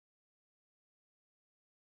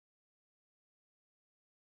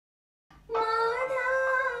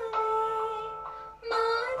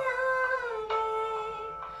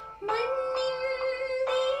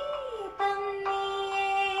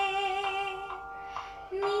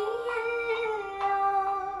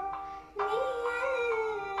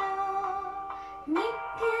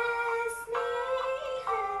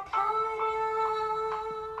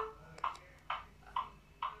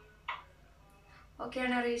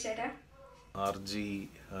RG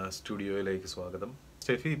സ്റ്റുഡിയോയിലേക്ക് സ്വാഗതം.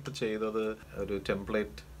 Steffi ഇപ്പോൾ ചെയ്തത് ഒരു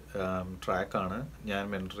ടെംപ്ലേറ്റ് ട്രാക്കാണ്. ഞാൻ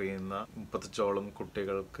മെൻറ്റർ ചെയ്യുന്ന 35ഓളം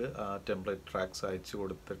കുട്ടികൾക്ക് ആ ടെംപ്ലേറ്റ് ട്രാക്സ് അയച്ചു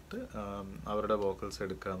കൊടുത്തിട്ട് അവരുടെ വോക്കൽസ്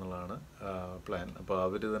എടുക്കുക എന്നുള്ളതാണ് പ്ലാൻ. അപ്പോൾ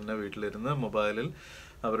അവർ തന്നെ വീട്ടിലിരുന്ന് മൊബൈലിൽ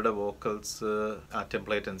അവരുടെ വോക്കൽസ് ആ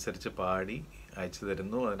ടെംപ്ലേറ്റ് അനുസരിച്ച് പാടി അയച്ചു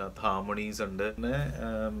തരുന്നു. അതിനകത്ത് ഹാർമണീസ് ഉണ്ട്. പിന്നെ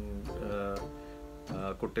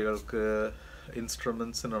കുട്ടികൾക്ക്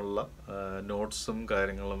ഇൻസ്ട്രുമെൻസിനുള്ള നോട്ട്സും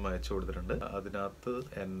കാര്യങ്ങളും അയച്ചു കൊടുത്തിട്ടുണ്ട്. അതിനകത്ത്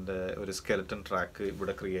എൻ്റെ ഒരു സ്കെലറ്റൻ ട്രാക്ക്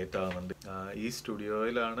ഇവിടെ ക്രിയേറ്റ് ആകുന്നുണ്ട്. ഈ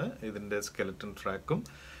സ്റ്റുഡിയോയിലാണ് ഇതിൻ്റെ സ്കെലറ്റൻ ട്രാക്കും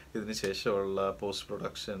ഇതിന് ശേഷമുള്ള പോസ്റ്റ്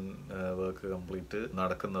പ്രൊഡക്ഷൻ വർക്ക് കംപ്ലീറ്റ്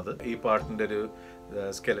നടക്കുന്നത്. ഈ പാട്ടിൻ്റെ ഒരു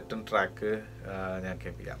സ്കെലറ്റൻ ട്രാക്ക് ഞാൻ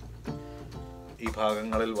കേൾപ്പിക്കാം. ഈ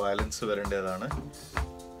ഭാഗങ്ങളിൽ വയലൻസ് വരേണ്ടതാണ്.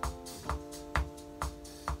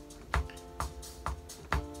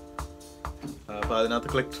 അപ്പോൾ അതിനകത്ത്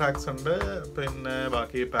ക്ലിക്ക് ട്രാക്സ് ഉണ്ട്. പിന്നെ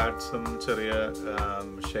ബാക്കി പാഡ്സും ചെറിയ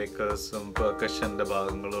ഷേക്കേഴ്സും പെർക്കഷൻ്റെ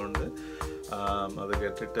ഭാഗങ്ങളും ഉണ്ട്. അത്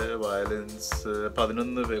കേട്ടിട്ട് വയലൻസ്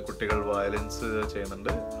 11 കുട്ടികൾ വയലൻസ്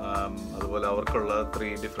ചെയ്യുന്നുണ്ട്. അതുപോലെ അവർക്കുള്ള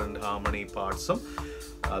 3 ഡിഫറെൻറ്റ് ഹാർമണി പാർട്സും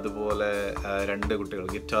അതുപോലെ 2 കുട്ടികൾ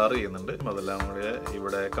ഗിറ്റാർ ചെയ്യുന്നുണ്ട്. അതെല്ലാം കൂടി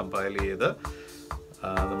ഇവിടെ കമ്പൈൽ ചെയ്ത്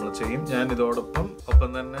നമ്മൾ ചെയ്യും. ഞാൻ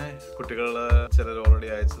ഒപ്പം തന്നെ കുട്ടികൾ ചിലർ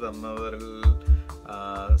ഓൾറെഡി അയച്ചു തന്നവരിൽ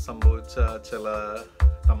സംഭവിച്ച ചില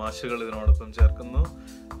തമാശകൾ ഇതിനോടൊപ്പം ചേർക്കുന്നു.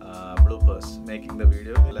 Bloopers making the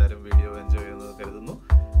video. എല്ലാവരും വീഡിയോ എൻജോയ് ചെയ്യുന്നത് കരുതുന്നു.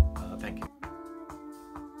 Thank you.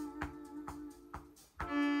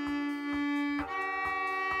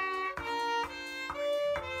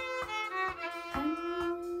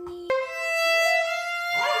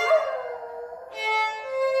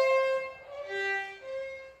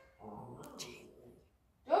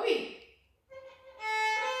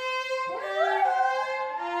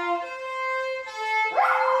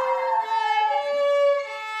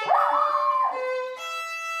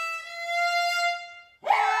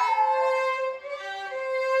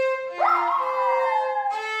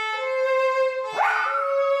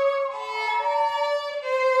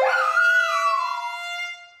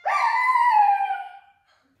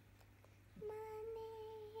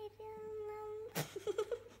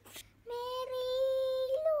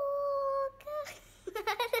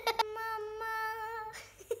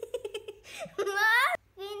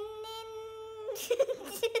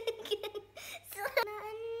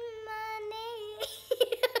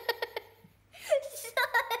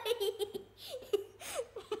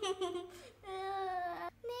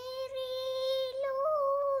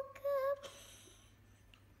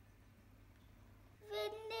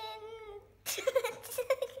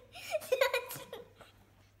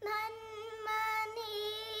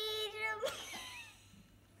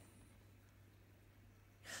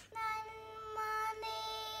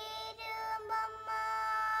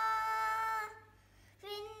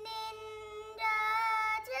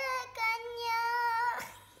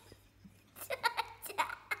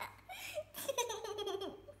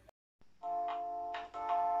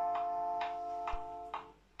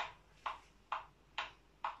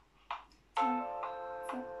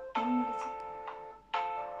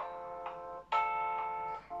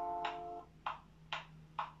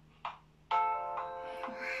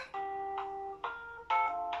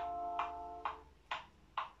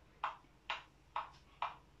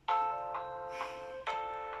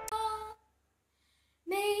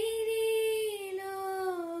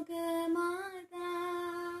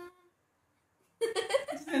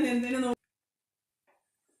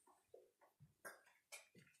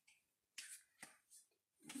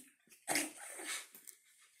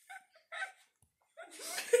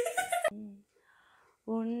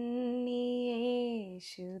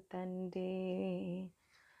 ഉണ്ണിയേശു തൻ്റെ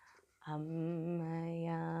അമ്മ